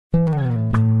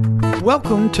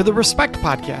Welcome to the Respect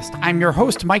Podcast. I'm your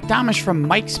host, Mike Domish from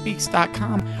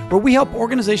MikeSpeaks.com, where we help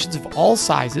organizations of all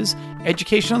sizes,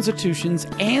 educational institutions,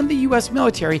 and the U.S.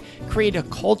 military create a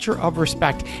culture of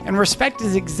respect. And respect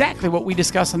is exactly what we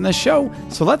discuss on this show,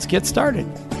 so let's get started.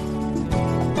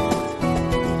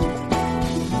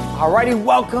 Alrighty,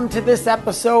 welcome to this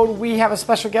episode. We have a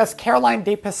special guest, Caroline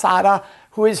dePosada,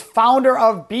 who is founder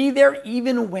of Be There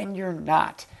Even When You're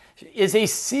Not. She is a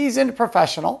seasoned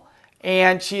professional,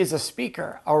 and she is a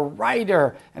speaker, a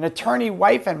writer, an attorney,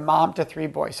 wife, and mom to 3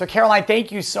 boys. So Caroline,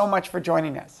 thank you so much for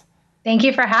joining us. Thank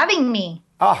you for having me.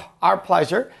 Oh, our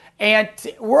pleasure. And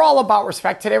we're all about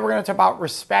respect. Today we're going to talk about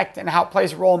respect and how it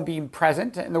plays a role in being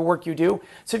present in the work you do.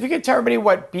 So if you could tell everybody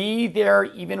what Be There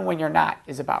Even When You're Not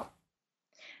is about.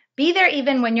 Be There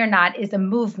Even When You're Not is a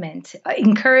movement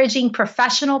encouraging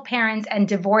professional parents and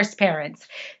divorced parents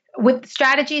with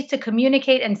strategies to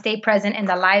communicate and stay present in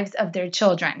the lives of their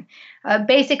children.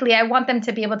 Basically, I want them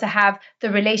to be able to have the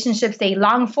relationships they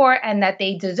long for and that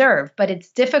they deserve. But it's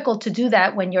difficult to do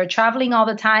that when you're traveling all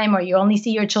the time, or you only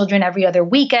see your children every other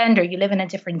weekend, or you live in a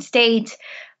different state.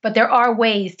 But there are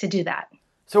ways to do that.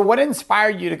 So what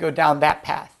inspired you to go down that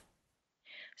path?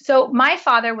 So my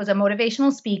father was a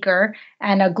motivational speaker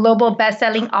and a global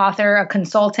best-selling author, a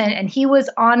consultant, and he was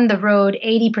on the road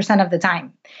 80% of the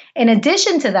time. In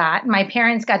addition to that, my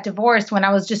parents got divorced when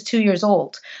I was just 2 years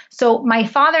old. So my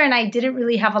father and I didn't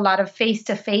really have a lot of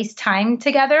face-to-face time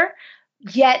together,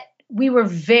 yet we were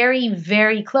very,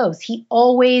 very close. He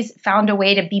always found a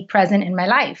way to be present in my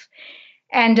life.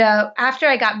 And after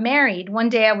I got married, one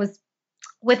day I was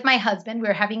with my husband. We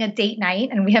were having a date night,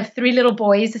 and we have 3 little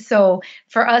boys. So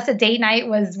for us, a date night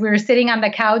was we were sitting on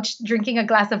the couch, drinking a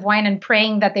glass of wine and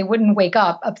praying that they wouldn't wake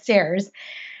up upstairs.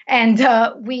 And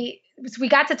we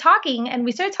got to talking, and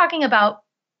we started talking about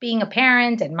being a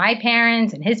parent and my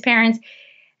parents and his parents.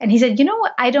 And he said, you know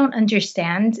what? I don't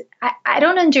understand. I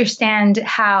don't understand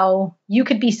how you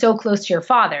could be so close to your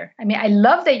father. I mean, I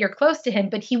love that you're close to him,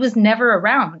 but he was never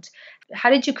around. How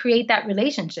did you create that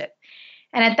relationship?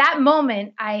 And at that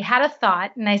moment, I had a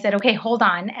thought, and I said, okay, hold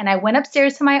on. And I went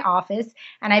upstairs to my office,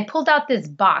 and I pulled out this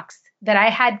box that I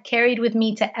had carried with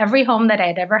me to every home that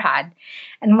I'd ever had.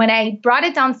 And when I brought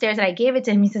it downstairs and I gave it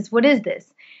to him, he says, what is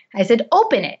this? I said,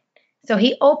 open it. So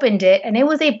he opened it, and it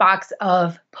was a box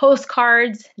of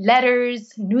postcards,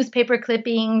 letters, newspaper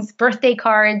clippings, birthday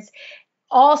cards,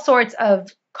 all sorts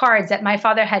of cards that my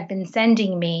father had been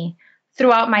sending me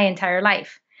throughout my entire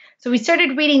life. So we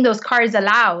started reading those cards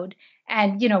aloud.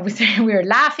 And, we were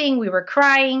laughing, we were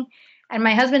crying. And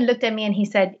my husband looked at me and he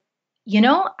said,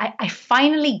 I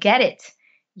finally get it.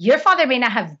 Your father may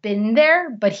not have been there,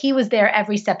 but he was there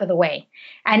every step of the way.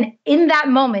 And in that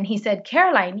moment, he said,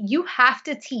 Caroline, you have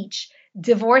to teach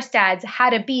divorced dads how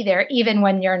to be there even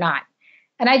when you're not.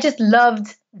 And I just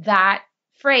loved that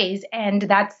phrase. And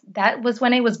that was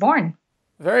when I was born.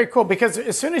 Very cool. Because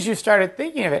as soon as you started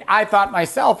thinking of it, I thought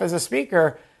myself as a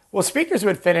speaker, well, speakers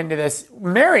would fit into this.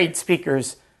 Married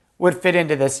speakers would fit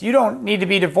into this. You don't need to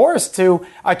be divorced to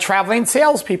traveling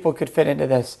salespeople could fit into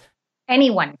this.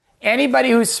 Anyone.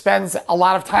 Anybody who spends a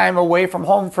lot of time away from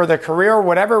home for their career or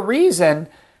whatever reason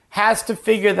has to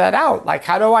figure that out. Like,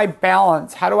 how do I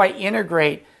balance? How do I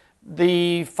integrate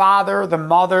the father, the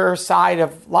mother side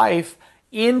of life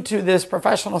into this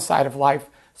professional side of life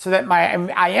so that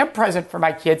I am present for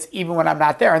my kids even when I'm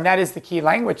not there? And that is the key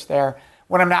language there.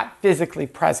 When I'm not physically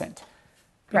present.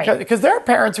 Because there are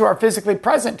parents who are physically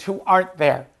present who aren't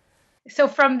there. So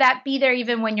from that Be There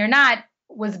Even When You're Not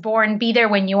was born Be There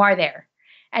When You Are There.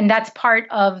 And that's part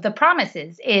of the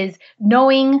promises is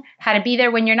knowing how to be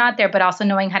there when you're not there, but also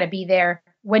knowing how to be there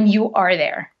when you are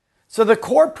there. So the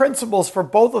core principles for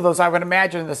both of those, I would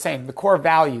imagine, are the same, the core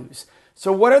values.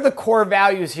 So what are the core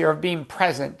values here of being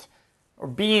present or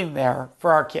being there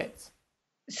for our kids?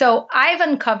 So I've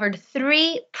uncovered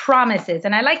 3 promises,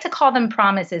 and I like to call them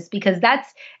promises because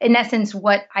that's, in essence,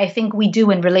 what I think we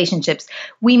do in relationships.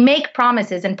 We make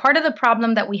promises, and part of the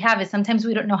problem that we have is sometimes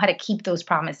we don't know how to keep those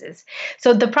promises.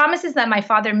 So the promises that my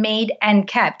father made and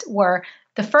kept were,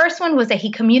 the first one was that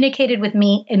he communicated with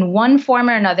me in one form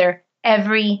or another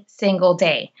every single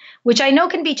day, which I know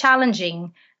can be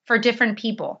challenging for different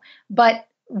people. But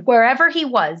wherever he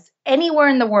was, anywhere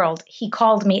in the world, he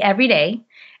called me every day.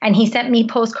 And he sent me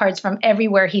postcards from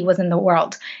everywhere he was in the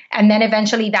world. And then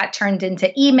eventually that turned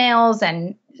into emails.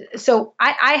 And so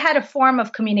I had a form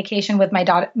of communication with my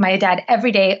dad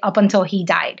every day up until he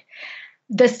died.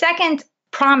 The second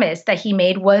promise that he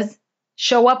made was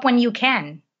show up when you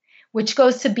can, which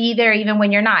goes to be there even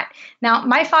when you're not. Now,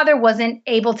 my father wasn't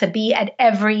able to be at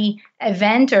every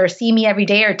event or see me every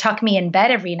day or tuck me in bed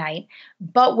every night.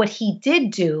 But what he did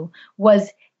do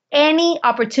was any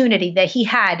opportunity that he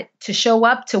had to show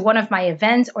up to one of my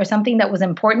events or something that was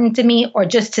important to me or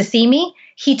just to see me,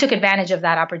 he took advantage of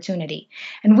that opportunity.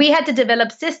 And we had to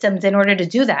develop systems in order to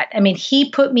do that. I mean, he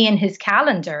put me in his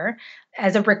calendar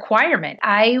as a requirement.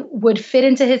 I would fit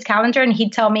into his calendar and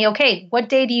he'd tell me, okay, what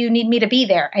day do you need me to be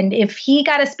there? And if he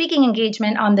got a speaking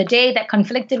engagement on the day that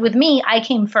conflicted with me, I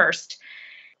came first.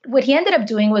 What he ended up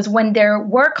doing was when there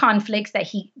were conflicts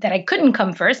that I couldn't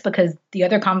come first because the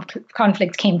other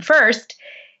conflict came first,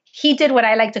 he did what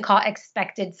I like to call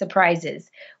expected surprises,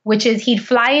 which is he'd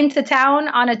fly into town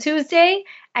on a Tuesday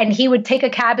and he would take a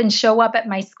cab and show up at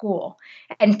my school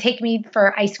and take me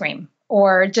for ice cream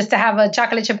or just to have a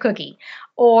chocolate chip cookie.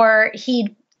 Or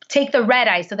he'd take the red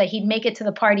eye so that he'd make it to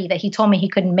the party that he told me he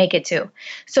couldn't make it to.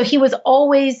 So he was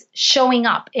always showing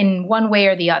up in one way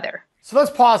or the other. So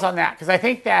let's pause on that because I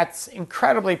think that's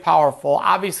incredibly powerful,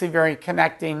 obviously very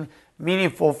connecting,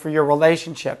 meaningful for your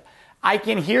relationship. I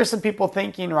can hear some people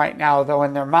thinking right now, though,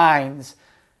 in their minds,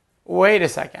 wait a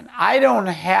second, I don't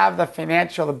have the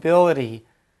financial ability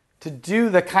to do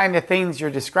the kind of things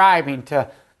you're describing, to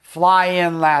fly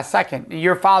in last second.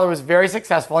 Your father was very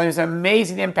successful and it was an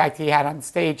amazing impact he had on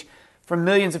stage for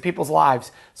millions of people's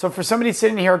lives. So for somebody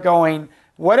sitting here going,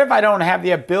 what if I don't have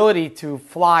the ability to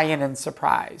fly in and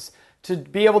surprise? To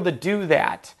be able to do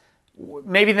that,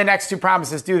 maybe the next two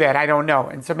promises do that, I don't know.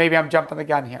 And so maybe I'm jumping the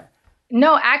gun here.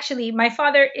 No, actually, my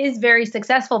father is very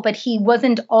successful, but he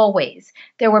wasn't always.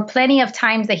 There were plenty of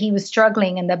times that he was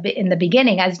struggling in the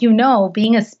beginning. As you know,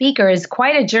 being a speaker is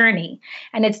quite a journey,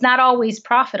 and it's not always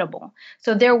profitable.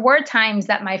 So there were times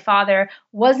that my father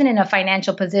wasn't in a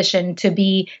financial position to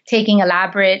be taking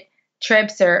elaborate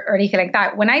trips or anything like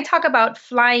that. When I talk about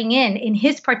flying in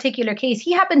his particular case,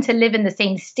 he happened to live in the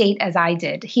same state as I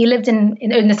did. He lived in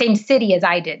the same city as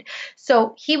I did.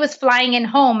 So he was flying in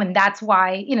home, and that's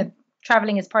why,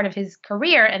 traveling is part of his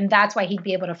career, and that's why he'd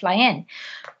be able to fly in.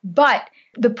 But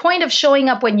the point of showing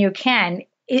up when you can,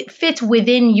 it fits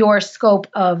within your scope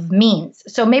of means.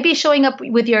 So maybe showing up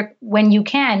when you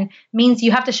can means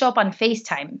you have to show up on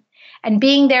FaceTime. And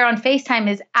being there on FaceTime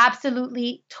is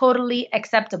absolutely, totally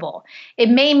acceptable. It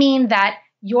may mean that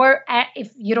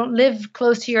if you don't live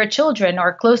close to your children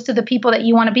or close to the people that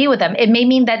you want to be with them, it may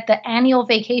mean that the annual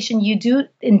vacation you do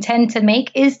intend to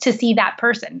make is to see that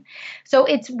person. So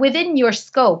it's within your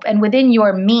scope and within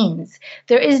your means.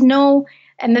 There is no,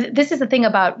 and this is the thing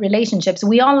about relationships,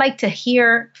 we all like to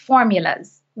hear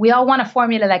formulas. We all want a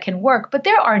formula that can work, but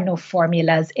there are no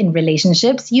formulas in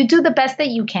relationships. You do the best that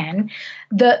you can.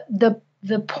 The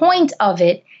point of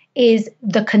it is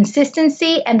the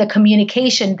consistency and the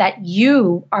communication that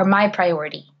you are my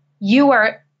priority.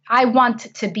 I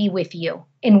want to be with you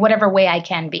in whatever way I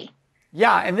can be.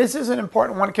 Yeah, and this is an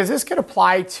important one because this could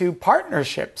apply to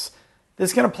partnerships.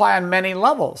 This can apply on many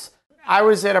levels. I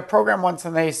was at a program once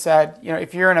and they said,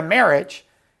 if you're in a marriage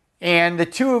and the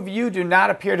two of you do not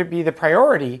appear to be the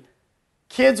priority,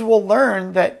 kids will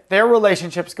learn that their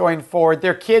relationships going forward,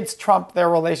 their kids trump their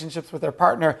relationships with their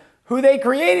partner, who they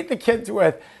created the kids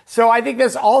with. So I think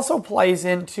this also plays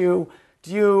into,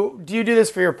 do you do this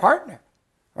for your partner,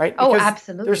 right? Because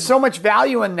absolutely. There's so much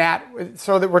value in that.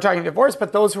 So that we're talking divorce,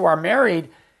 but those who are married,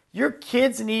 your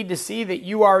kids need to see that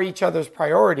you are each other's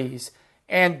priorities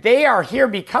and they are here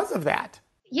because of that.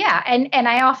 Yeah. And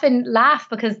I often laugh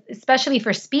because especially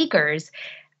for speakers,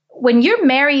 when you're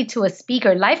married to a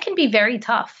speaker, life can be very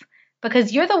tough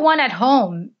because you're the one at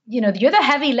home, you're the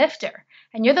heavy lifter.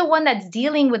 And you're the one that's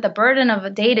dealing with the burden of a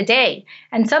day to day.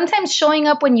 And sometimes showing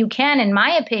up when you can, in my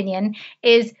opinion,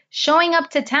 is showing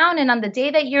up to town and on the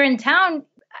day that you're in town,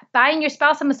 buying your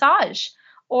spouse a massage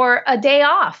or a day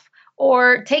off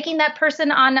or taking that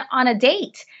person on a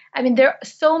date. I mean, there are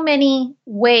so many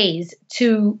ways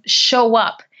to show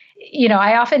up.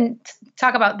 I often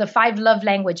talk about the 5 love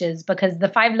languages because the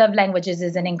 5 love languages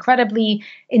is an incredibly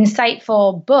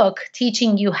insightful book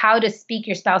teaching you how to speak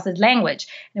your spouse's language.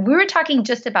 And we were talking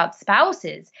just about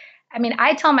spouses. I mean,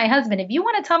 I tell my husband, if you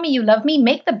want to tell me you love me,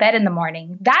 make the bed in the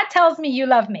morning. That tells me you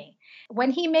love me.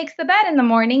 When he makes the bed in the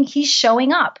morning, he's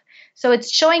showing up. So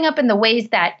it's showing up in the ways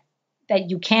that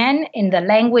you can, in the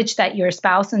language that your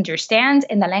spouse understands,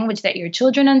 in the language that your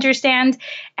children understand.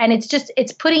 And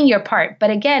it's putting your part. But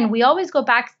again, we always go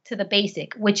back to the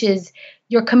basic, which is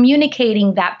you're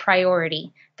communicating that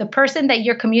priority. The person that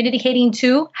you're communicating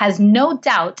to has no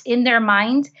doubt in their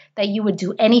mind that you would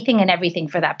do anything and everything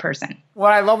for that person.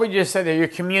 Well, I love what you just said there. You're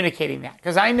communicating that.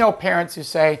 Because I know parents who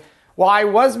say, well, I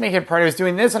was making a priority. I was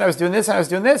doing this and I was doing this and I was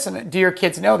doing this. And do your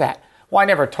kids know that? Well, I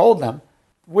never told them.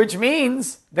 Which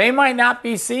means they might not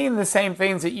be seeing the same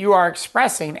things that you are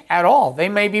expressing at all. They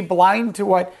may be blind to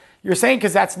what you're saying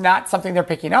because that's not something they're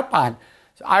picking up on.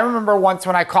 So I remember once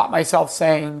when I caught myself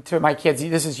saying to my kids,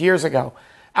 this is years ago,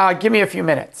 give me a few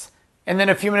minutes. And then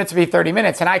a few minutes would be 30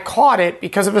 minutes. And I caught it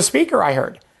because of a speaker I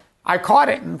heard. I caught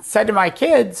it and said to my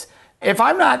kids, if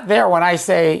I'm not there when I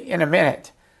say in a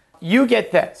minute, you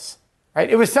get this, right?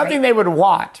 It was something they would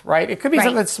want, right? It could be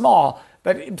something small,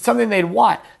 but something they'd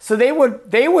want. So they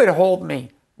would hold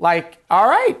me like, all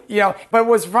right, but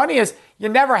what's funny is you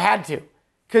never had to,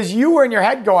 because you were in your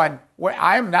head going, well,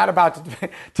 I'm not about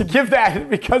to give that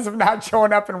because of not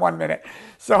showing up in 1 minute.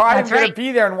 So I'm going to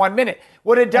be there in 1 minute.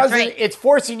 What it does is it's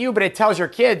forcing you, but it tells your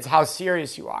kids how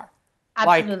serious you are.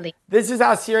 Absolutely. Like, this is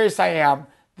how serious I am.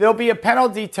 There'll be a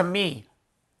penalty to me,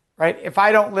 right, if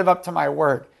I don't live up to my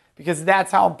word, because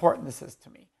that's how important this is to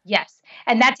me. Yes.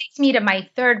 And that takes me to my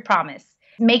third promise.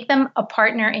 Make them a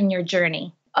partner in your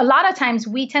journey. A lot of times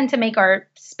we tend to make our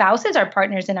spouses our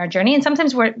partners in our journey, and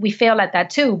sometimes we fail at that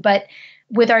too. But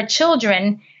with our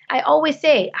children, I always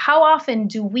say, how often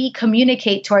do we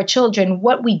communicate to our children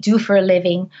what we do for a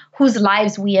living, whose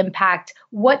lives we impact,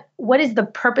 what is the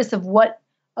purpose of what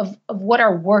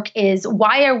our work is,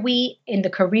 why are we in the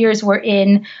careers we're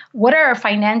in, what are our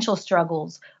financial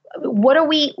struggles, what are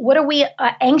we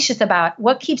anxious about,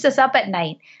 what keeps us up at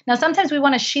night. Now, sometimes we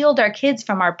want to shield our kids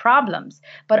from our problems,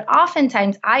 but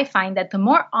oftentimes I find that the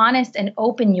more honest and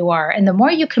open you are, and the more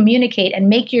you communicate and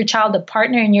make your child a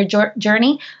partner in your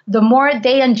journey, the more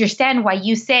they understand why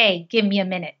you say, give me a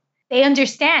minute. They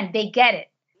understand, they get it.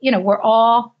 We're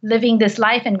all living this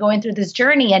life and going through this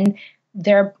journey, and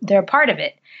they're a part of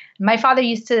it. My father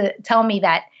used to tell me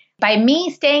that by me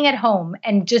staying at home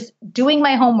and just doing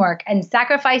my homework and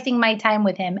sacrificing my time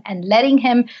with him and letting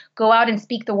him go out and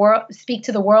speak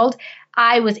to the world,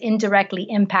 I was indirectly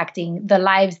impacting the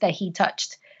lives that he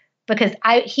touched, because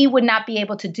he would not be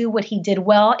able to do what he did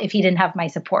well if he didn't have my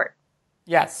support.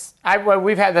 Yes.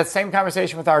 We've had that same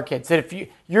conversation with our kids, that if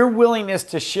your willingness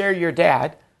to share your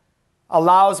dad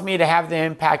allows me to have the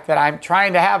impact that I'm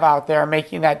trying to have out there,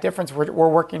 making that difference we're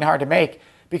working hard to make.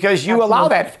 Because you allow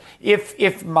that.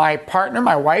 If my partner,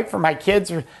 my wife, or my kids,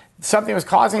 or something was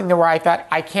causing where I thought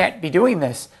I can't be doing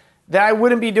this, then I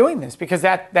wouldn't be doing this, because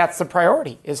that's the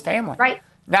priority, is family. Right.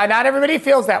 Now, not everybody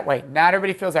feels that way.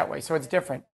 So it's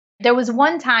different. There was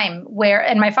one time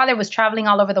and my father was traveling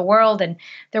all over the world, and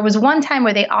there was one time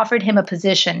where they offered him a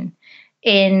position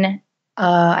in,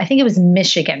 I think it was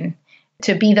Michigan,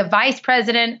 to be the vice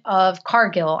president of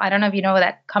Cargill. I don't know if you know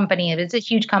that company. It's a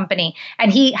huge company.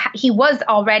 And he was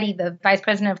already the vice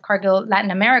president of Cargill Latin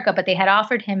America, but they had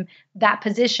offered him that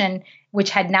position,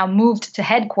 which had now moved to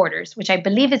headquarters, which I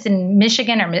believe is in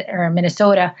Michigan or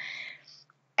Minnesota.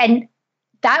 And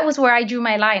that was where I drew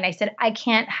my line. I said, I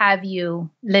can't have you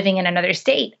living in another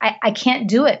state. I can't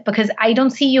do it, because I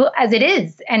don't see you as it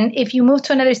is. And if you move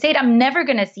to another state, I'm never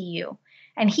going to see you.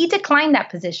 And he declined that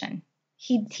position.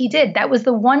 He did. That was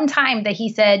the one time that he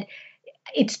said,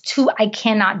 I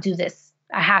cannot do this.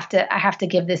 I have to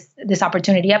give this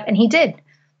opportunity up. And he did.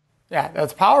 Yeah,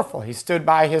 that's powerful. He stood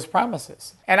by his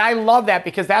promises. And I love that,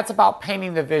 because that's about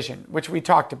painting the vision, which we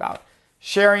talked about,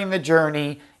 sharing the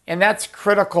journey. And that's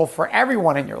critical for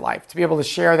everyone in your life, to be able to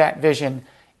share that vision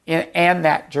and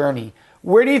that journey.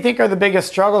 Where do you think are the biggest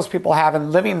struggles people have in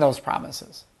living those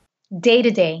promises? Day to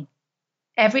day.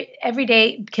 Every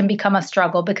day can become a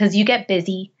struggle, because you get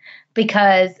busy.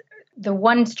 Because the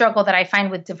one struggle that I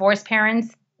find with divorced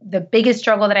parents, the biggest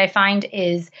struggle that I find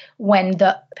is when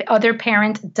the other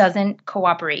parent doesn't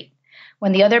cooperate,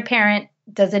 when the other parent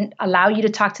doesn't allow you to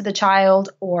talk to the child,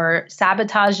 or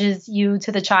sabotages you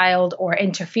to the child, or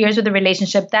interferes with the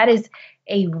relationship. That is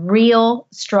a real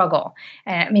struggle.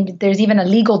 And I mean, there's even a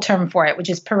legal term for it, which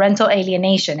is parental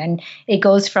alienation. And it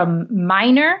goes from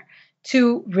minor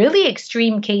to really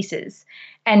extreme cases.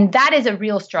 And that is a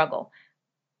real struggle.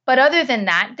 But other than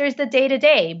that, there's the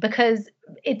day-to-day, because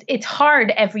it's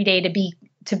hard every day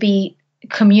to be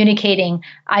communicating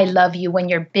I love you when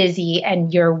you're busy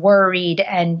and you're worried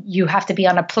and you have to be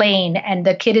on a plane and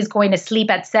the kid is going to sleep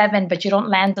at 7, but you don't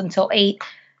land until 8.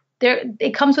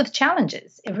 It comes with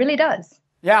challenges. It really does.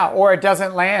 Yeah, or it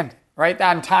doesn't land right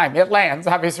on time. It lands.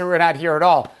 Obviously, we're not here at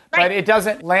all. Right. But it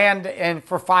doesn't land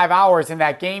for 5 hours, and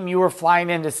that game you were flying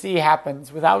in to see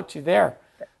happens without you there.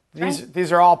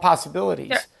 These are all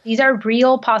possibilities. These are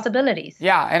real possibilities.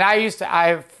 Yeah, and I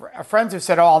have friends who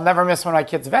said, oh, I'll never miss one of my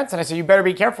kids' events. And I said, you better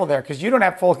be careful there, because you don't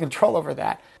have full control over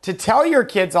that. To tell your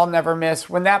kids I'll never miss,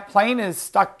 when that plane is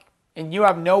stuck and you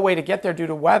have no way to get there due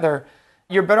to weather,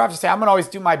 you're better off to say, I'm going to always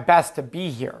do my best to be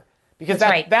here. Because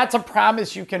that's a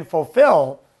promise you can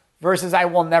fulfill, versus I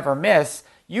will never miss.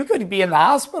 You could be in the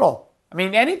hospital. I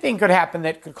mean, anything could happen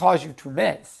that could cause you to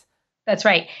miss. That's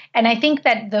right. And I think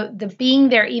that the being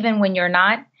there even when you're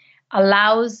not,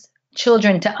 allows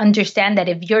children to understand that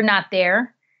if you're not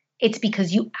there, it's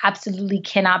because you absolutely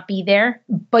cannot be there,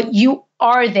 but you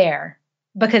are there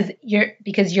because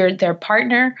you're their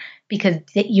partner, because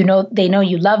they know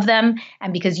you love them,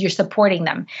 and because you're supporting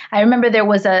them. I remember there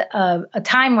was a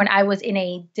time when I was in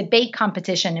a debate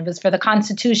competition. It was for the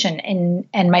Constitution,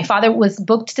 and my father was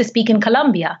booked to speak in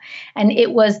Colombia, and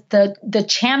it was the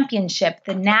championship,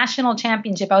 the national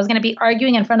championship. I was going to be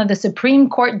arguing in front of the Supreme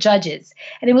Court judges,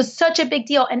 and it was such a big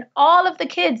deal. And all of the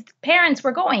kids' parents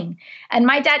were going, and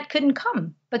my dad couldn't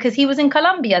come because he was in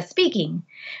Colombia speaking.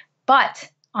 But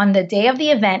on the day of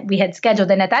the event, we had scheduled,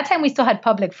 and at that time we still had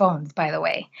public phones, by the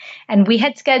way, and we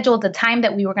had scheduled the time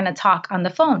that we were going to talk on the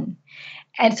phone,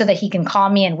 and so that he can call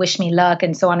me and wish me luck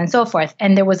and so on and so forth.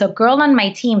 And there was a girl on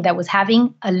my team that was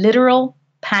having a literal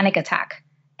panic attack,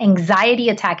 anxiety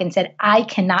attack, and said, I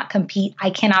cannot compete. I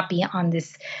cannot be on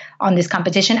this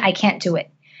competition. I can't do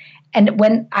it. And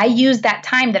when I used that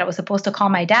time that I was supposed to call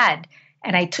my dad,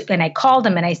 and I called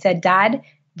him and I said, Dad,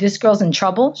 this girl's in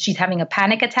trouble. She's having a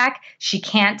panic attack. She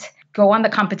can't go on the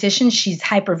competition. She's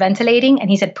hyperventilating. And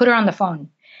he said, put her on the phone.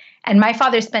 And my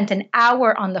father spent an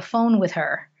hour on the phone with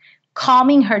her,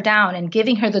 calming her down and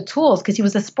giving her the tools, because he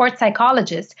was a sports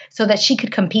psychologist, so that she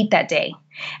could compete that day.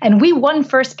 And we won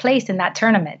first place in that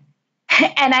tournament.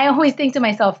 And I always think to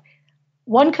myself,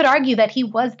 one could argue that he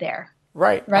was there.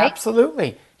 Right.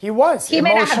 Absolutely. He was. He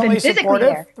may not have been physically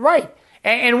there. Right.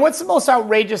 And what's the most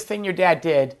outrageous thing your dad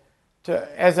did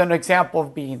as an example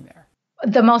of being there?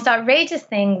 The most outrageous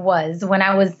thing was when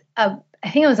I was, I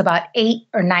think it was about 8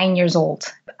 or 9 years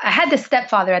old. I had this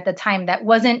stepfather at the time that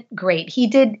wasn't great. He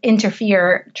did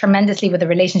interfere tremendously with the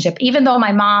relationship, even though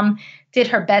my mom did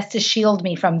her best to shield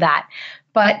me from that.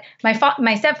 But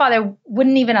my stepfather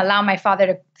wouldn't even allow my father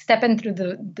to step in through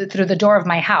the door of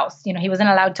my house. He wasn't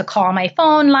allowed to call my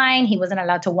phone line. He wasn't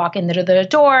allowed to walk in through the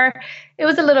door. It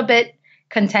was a little bit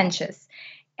contentious.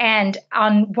 And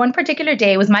on one particular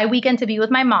day, it was my weekend to be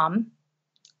with my mom,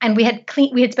 and we had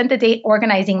spent the day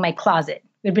organizing my closet.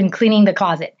 We'd been cleaning the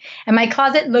closet, and my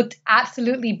closet looked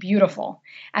absolutely beautiful.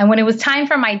 And when it was time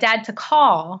for my dad to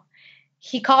call,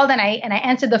 he called, and I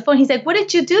answered the phone. He said, what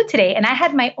did you do today? And I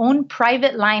had my own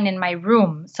private line in my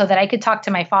room so that I could talk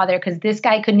to my father, because this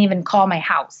guy couldn't even call my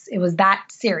house. It was that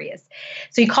serious.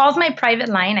 So he calls my private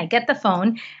line. I get the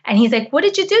phone, and he's like, what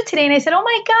did you do today? And I said, oh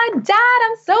my God, Dad,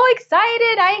 I'm so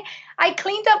excited. I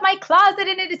cleaned up my closet,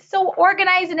 and it is so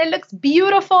organized, and it looks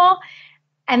beautiful.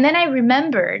 And then I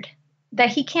remembered that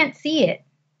he can't see it.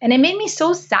 And it made me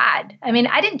so sad. I mean,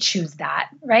 I didn't choose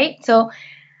that, right? So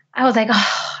I was like,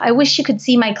 oh, I wish you could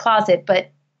see my closet, but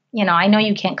I know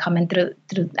you can't come in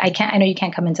I know you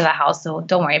can't come into the house, so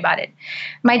don't worry about it.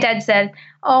 My dad said,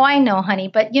 oh, I know, honey,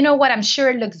 but you know what? I'm sure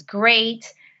it looks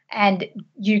great, and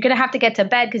you're going to have to get to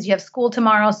bed because you have school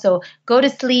tomorrow. So go to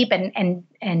sleep, and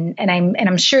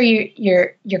I'm sure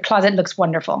your closet looks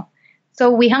wonderful.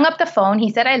 So we hung up the phone.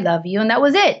 He said, I love you. And that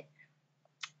was it.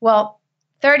 Well,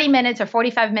 30 minutes or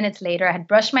 45 minutes later, I had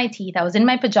brushed my teeth. I was in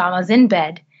my pajamas in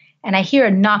bed, and I hear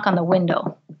a knock on the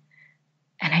window.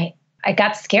 And I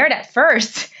got scared at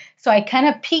first. So I kind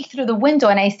of peeked through the window,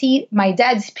 and I see my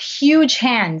dad's huge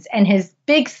hands and his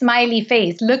big smiley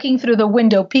face looking through the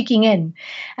window, peeking in.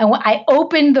 And when I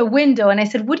opened the window and I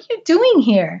said, what are you doing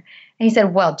here? And he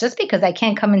said, well, just because I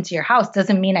can't come into your house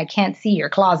doesn't mean I can't see your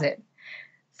closet.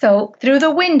 So through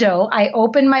the window, I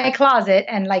opened my closet,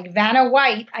 and like Vanna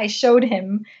White, I showed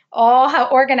him all how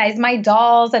organized my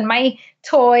dolls and my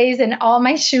toys and all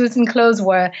my shoes and clothes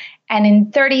were. And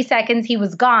in 30 seconds, he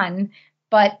was gone.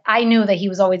 But I knew that he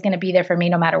was always going to be there for me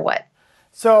no matter what.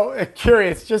 So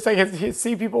curious, just I can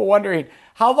see people wondering,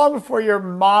 how long before your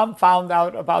mom found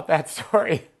out about that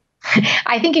story?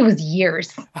 I think it was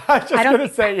years. I was just going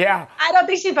to say, yeah. I don't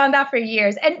think she found out for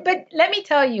years. But let me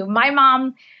tell you, my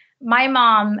mom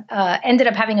ended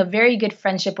up having a very good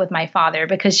friendship with my father,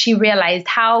 because she realized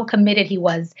how committed he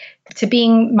was to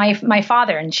being my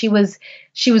father, and she was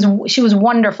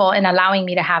wonderful in allowing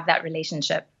me to have that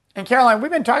relationship. And Caroline, we've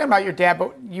been talking about your dad,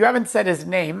 but you haven't said his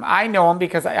name. I know him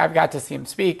because I've got to see him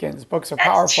speak, and his books are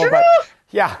powerful. True. But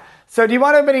yeah. So do you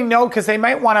want everybody to know, because they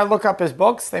might want to look up his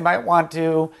books. They might want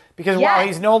to, because while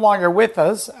he's no longer with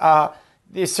us,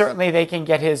 certainly they can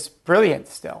get his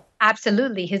brilliance still.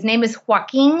 Absolutely. His name is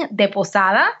Joaquin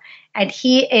dePosada, and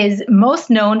he is most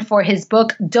known for his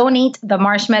book, Don't Eat the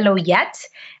Marshmallow Yet.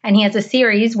 And he has a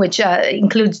series which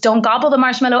includes Don't Gobble the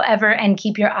Marshmallow Ever and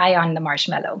Keep Your Eye on the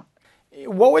Marshmallow.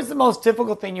 What was the most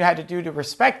difficult thing you had to do to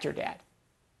respect your dad?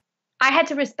 I had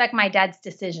to respect my dad's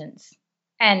decisions.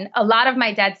 And a lot of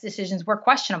my dad's decisions were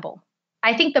questionable.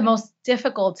 I think the most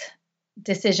difficult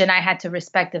decision I had to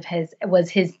respect of his was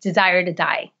his desire to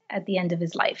die at the end of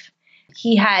his life.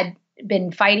 He had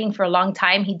been fighting for a long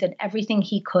time. He did everything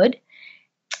he could.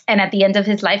 And at the end of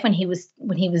his life, when he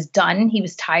was done, he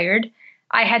was tired.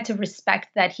 I had to respect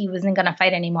that he wasn't going to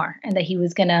fight anymore, and that he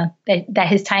was that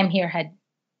his time here had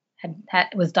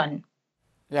was done.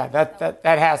 Yeah, that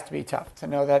has to be tough to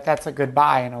know that that's a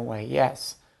goodbye in a way.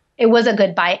 Yes, it was a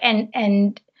goodbye,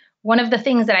 and one of the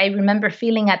things that I remember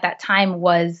feeling at that time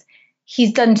was,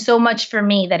 he's done so much for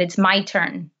me that it's my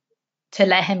turn to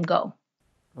let him go.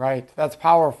 Right, that's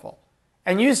powerful.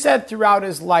 And you said throughout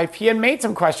his life he had made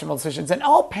some questionable decisions, and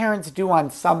all parents do on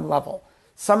some level.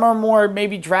 Some are more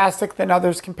maybe drastic than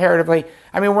others comparatively.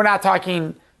 I mean, we're not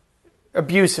talking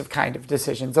abusive kind of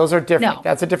decisions. Those are different. No.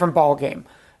 That's a different ball game.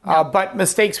 No. But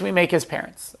mistakes we make as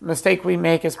parents, mistake we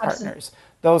make as partners, Absolutely.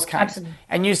 those kinds. Absolutely.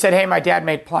 And you said, hey, my dad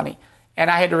made plenty, and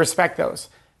I had to respect those.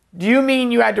 Do you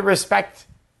mean you had to respect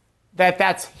that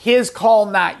that's his call,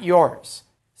 not yours?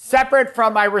 Separate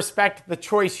from I respect the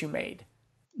choice you made.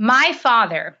 My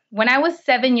father, when I was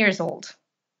 7 years old,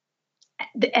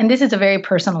 and this is a very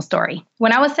personal story.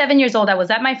 When I was 7 years old, I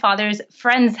was at my father's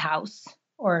friend's house,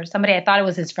 or somebody, I thought it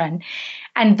was his friend.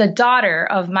 And the daughter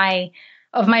of my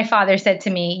father said to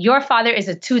me, "Your father is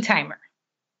a two-timer."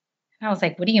 And I was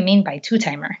like, "What do you mean by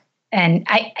two-timer?" And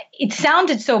it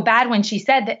sounded so bad when she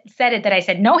said it that I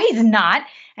said, "No, he's not."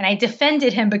 And I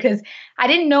defended him because I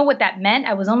didn't know what that meant.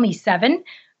 I was only 7,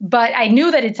 but I knew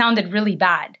that it sounded really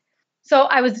bad. So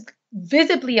I was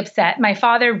visibly upset. My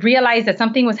father realized that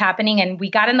something was happening, and we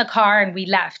got in the car and we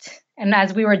left. And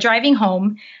as we were driving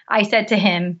home, I said to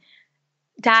him,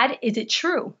 "Dad, is it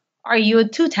true? Are you a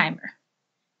two-timer?"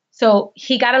 So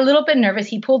he got a little bit nervous.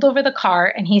 He pulled over the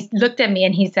car and he looked at me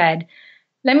and he said,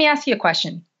 "Let me ask you a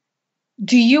question.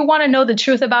 Do you want to know the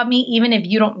truth about me, even if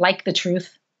you don't like the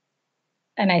truth?"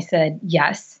 And I said,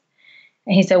 "Yes."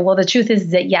 And he said, "Well, the truth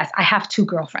is that, yes, I have 2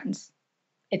 girlfriends.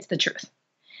 It's the truth."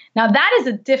 Now, that is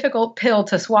a difficult pill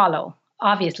to swallow,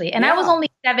 obviously. And I was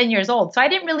only 7 years old, so I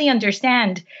didn't really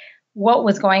understand what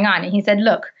was going on. And he said,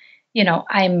 "Look,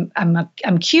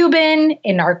 I'm Cuban.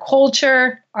 In our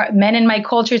culture, men in my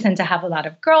culture tend to have a lot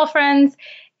of girlfriends,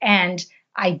 and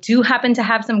I do happen to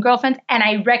have some girlfriends, and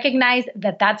I recognize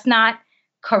that that's not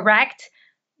correct,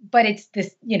 but it's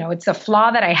this, it's a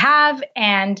flaw that I have,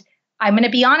 and I'm going to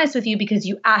be honest with you because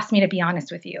you asked me to be honest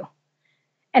with you."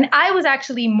 And I was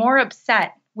actually more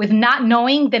upset with not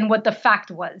knowing than what the fact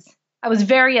was. I was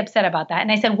very upset about that.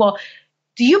 And I said, "Well,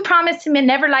 do you promise to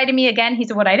never lie to me again?" He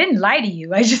said, "Well, I didn't lie to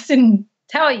you. I just didn't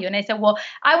tell you." And I said, "Well,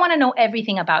 I want to know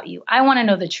everything about you. I want to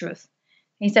know the truth."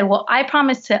 And he said, "Well, I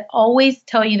promise to always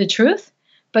tell you the truth,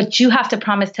 but you have to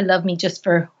promise to love me just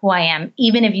for who I am,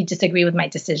 even if you disagree with my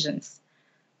decisions."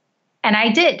 And I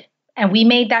did. And we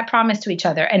made that promise to each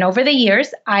other. And over the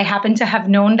years, I happened to have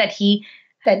known that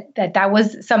that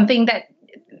was something that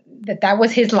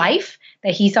was his life,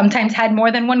 that he sometimes had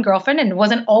more than one girlfriend, and it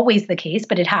wasn't always the case,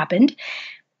 but it happened.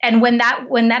 And when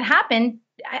that happened,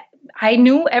 I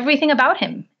knew everything about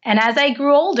him. And as I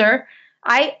grew older,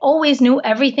 I always knew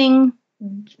everything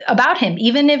about him,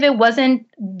 even if it wasn't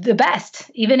the best,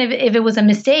 even if it was a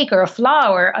mistake or a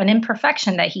flaw or an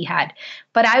imperfection that he had.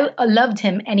 But I loved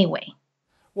him anyway.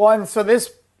 Well, and so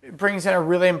this brings in a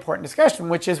really important discussion,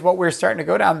 which is what we're starting to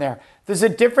go down there. There's a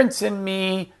difference in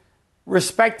me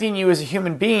respecting you as a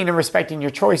human being and respecting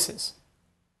your choices.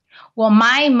 Well,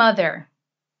 my mother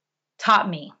taught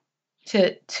me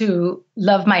to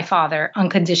love my father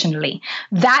unconditionally.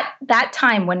 That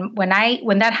time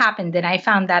when that happened and I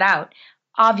found that out,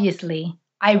 obviously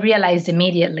I realized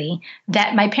immediately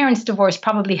that my parents' divorce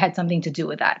probably had something to do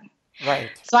with that. Right.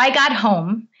 So I got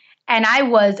home and I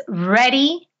was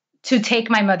ready to take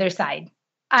my mother's side.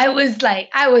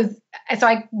 So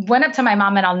I went up to my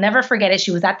mom, and I'll never forget it.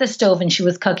 She was at the stove and she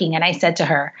was cooking. And I said to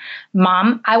her,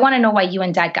 "Mom, I want to know why you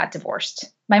and Dad got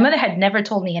divorced." My mother had never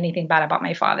told me anything bad about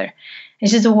my father. And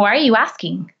she said, "Why are you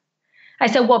asking?" I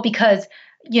said, "Well, because,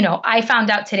 I found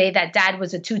out today that Dad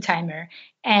was a two-timer.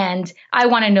 And I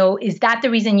want to know, is that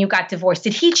the reason you got divorced?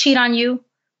 Did he cheat on you?"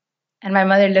 And my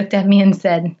mother looked at me and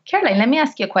said, "Caroline, let me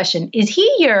ask you a question. Is he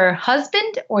your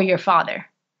husband or your father?"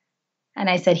 And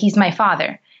I said, "He's my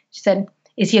father." She said,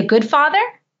 "Is he a good father?"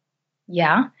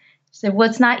 "Yeah." She said, "Well,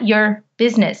 it's not your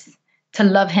business to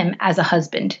love him as a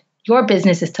husband. Your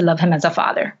business is to love him as a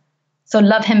father. So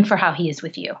love him for how he is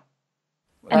with you."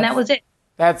 And that was it.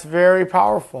 That's very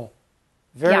powerful.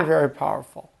 Very, very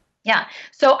powerful. Yeah.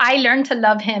 So I learned to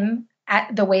love him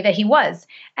at the way that he was.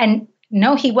 And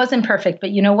no, he wasn't perfect,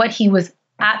 but you know what? He was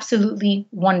absolutely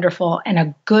wonderful and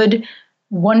a good,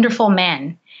 wonderful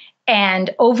man. And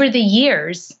over the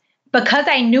years, because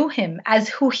I knew him as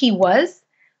who he was,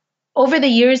 over the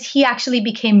years, he actually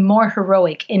became more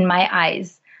heroic in my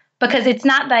eyes, because it's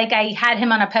not like I had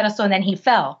him on a pedestal and then he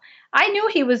fell. I knew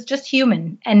he was just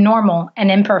human and normal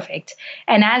and imperfect.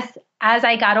 And as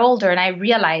I got older and I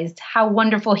realized how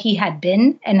wonderful he had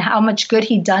been and how much good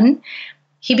he'd done,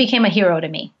 he became a hero to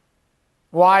me.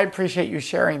 Well, I appreciate you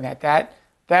sharing that.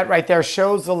 That right there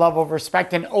shows the level of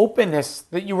respect and openness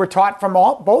that you were taught from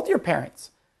both your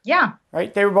parents. Yeah.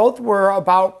 Right? They both were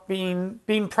about being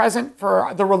present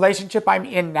for the relationship I'm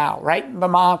in now, right?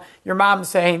 Your mom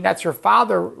saying that's your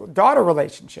father-daughter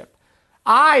relationship.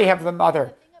 I have the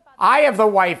mother. I have the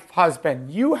wife,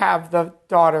 husband. You have the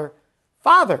daughter,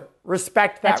 father.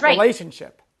 Respect that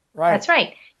relationship. Right. That's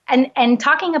right. And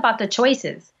talking about the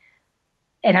choices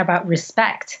and about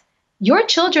respect, your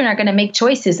children are going to make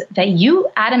choices that you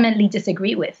adamantly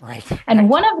disagree with. Right.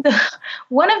 And one of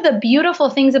the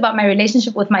beautiful things about my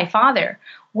relationship with my father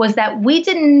was that we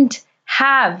didn't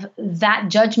have that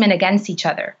judgment against each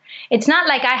other. It's not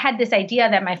like I had this idea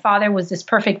that my father was this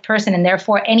perfect person and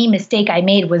therefore any mistake I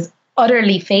made was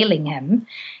utterly failing him.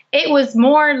 It was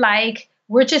more like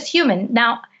we're just human.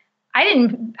 Now, I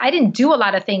didn't do a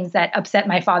lot of things that upset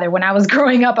my father when I was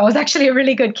growing up. I was actually a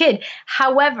really good kid.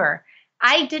 However,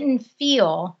 I didn't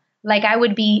feel like I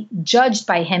would be judged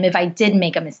by him if I did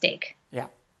make a mistake. Yeah,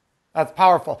 that's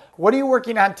powerful. What are you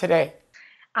working on today?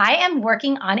 I am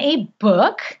working on a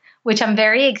book, which I'm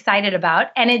very excited about.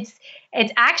 And it's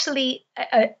actually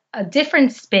a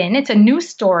different spin. It's a new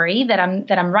story that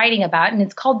I'm writing about, and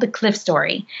it's called The Cliff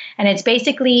Story. And it's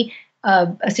basically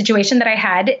a situation that I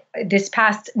had this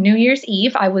past New Year's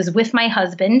Eve. I was with my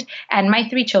husband and my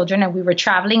 3 children, and we were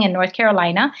traveling in North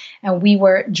Carolina, and we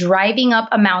were driving up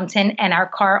a mountain, and our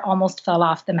car almost fell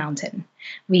off the mountain.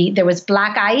 There was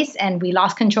black ice, and we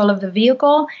lost control of the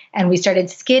vehicle, and we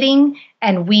started skidding,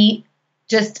 and we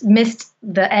just missed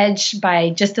the edge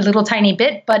by just a little tiny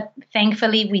bit. But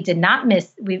thankfully, we did not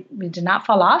miss. We did not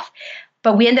fall off.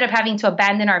 But we ended up having to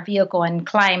abandon our vehicle and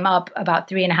climb up about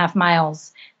 3.5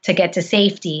 miles to get to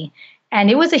safety. And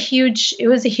it was a huge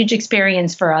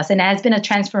experience for us. And it has been a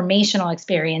transformational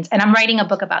experience. And I'm writing a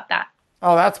book about that.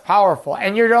 Oh, that's powerful.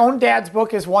 And your own dad's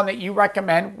book is one that you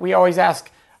recommend. We always ask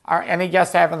any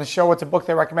guest I have on the show what's a book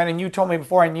they recommend. And you told me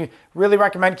before, and you really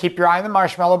recommend Keep Your Eye on the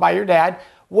Marshmallow by your dad.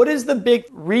 What is the big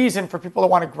reason for people to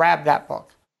want to grab that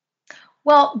book?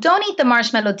 Well, Don't Eat the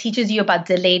Marshmallow teaches you about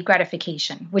delayed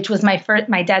gratification, which was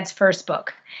my dad's first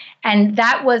book. And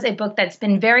that was a book that's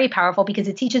been very powerful because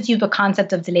it teaches you the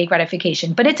concept of delayed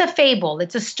gratification. But it's a fable,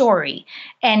 it's a story.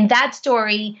 And that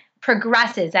story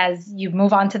progresses as you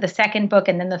move on to the second book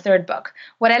and then the third book.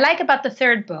 What I like about the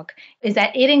third book is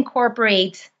that it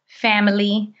incorporates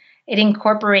family, it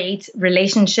incorporates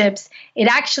relationships, it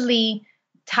actually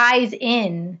ties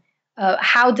in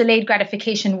how delayed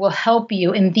gratification will help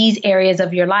you in these areas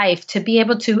of your life to be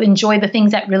able to enjoy the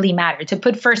things that really matter, to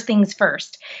put first things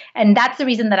first. And that's the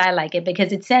reason that I like it,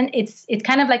 because it's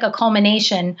kind of like a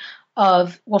culmination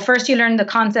of, well, first you learn the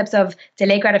concepts of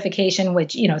delayed gratification,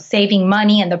 which, saving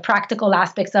money and the practical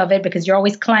aspects of it, because you're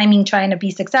always climbing, trying to be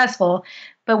successful.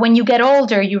 But when you get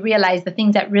older, you realize the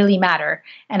things that really matter.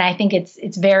 And I think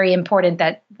it's very important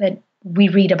that we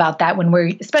read about that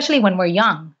especially when we're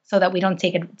young, so that we don't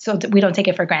take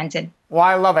it for granted. Well,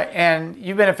 I love it. And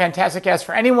you've been a fantastic guest.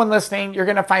 For anyone listening, you're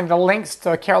going to find the links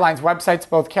to Caroline's websites,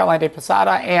 both Caroline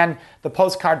dePosada and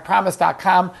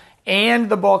thepostcardpromise.com, and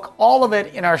the book, all of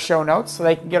it in our show notes, so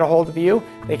they can get a hold of you.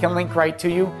 They can link right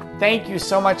to you. Thank you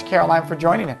so much, Caroline, for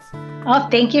joining us. Oh,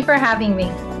 thank you for having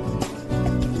me.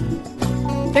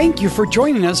 Thank you for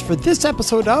joining us for this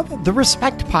episode of The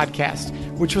Respect Podcast,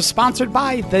 which was sponsored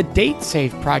by the Date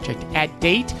Safe Project at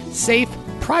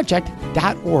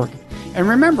datesafeproject.org. And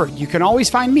remember, you can always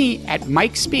find me at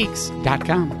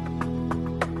mikespeaks.com.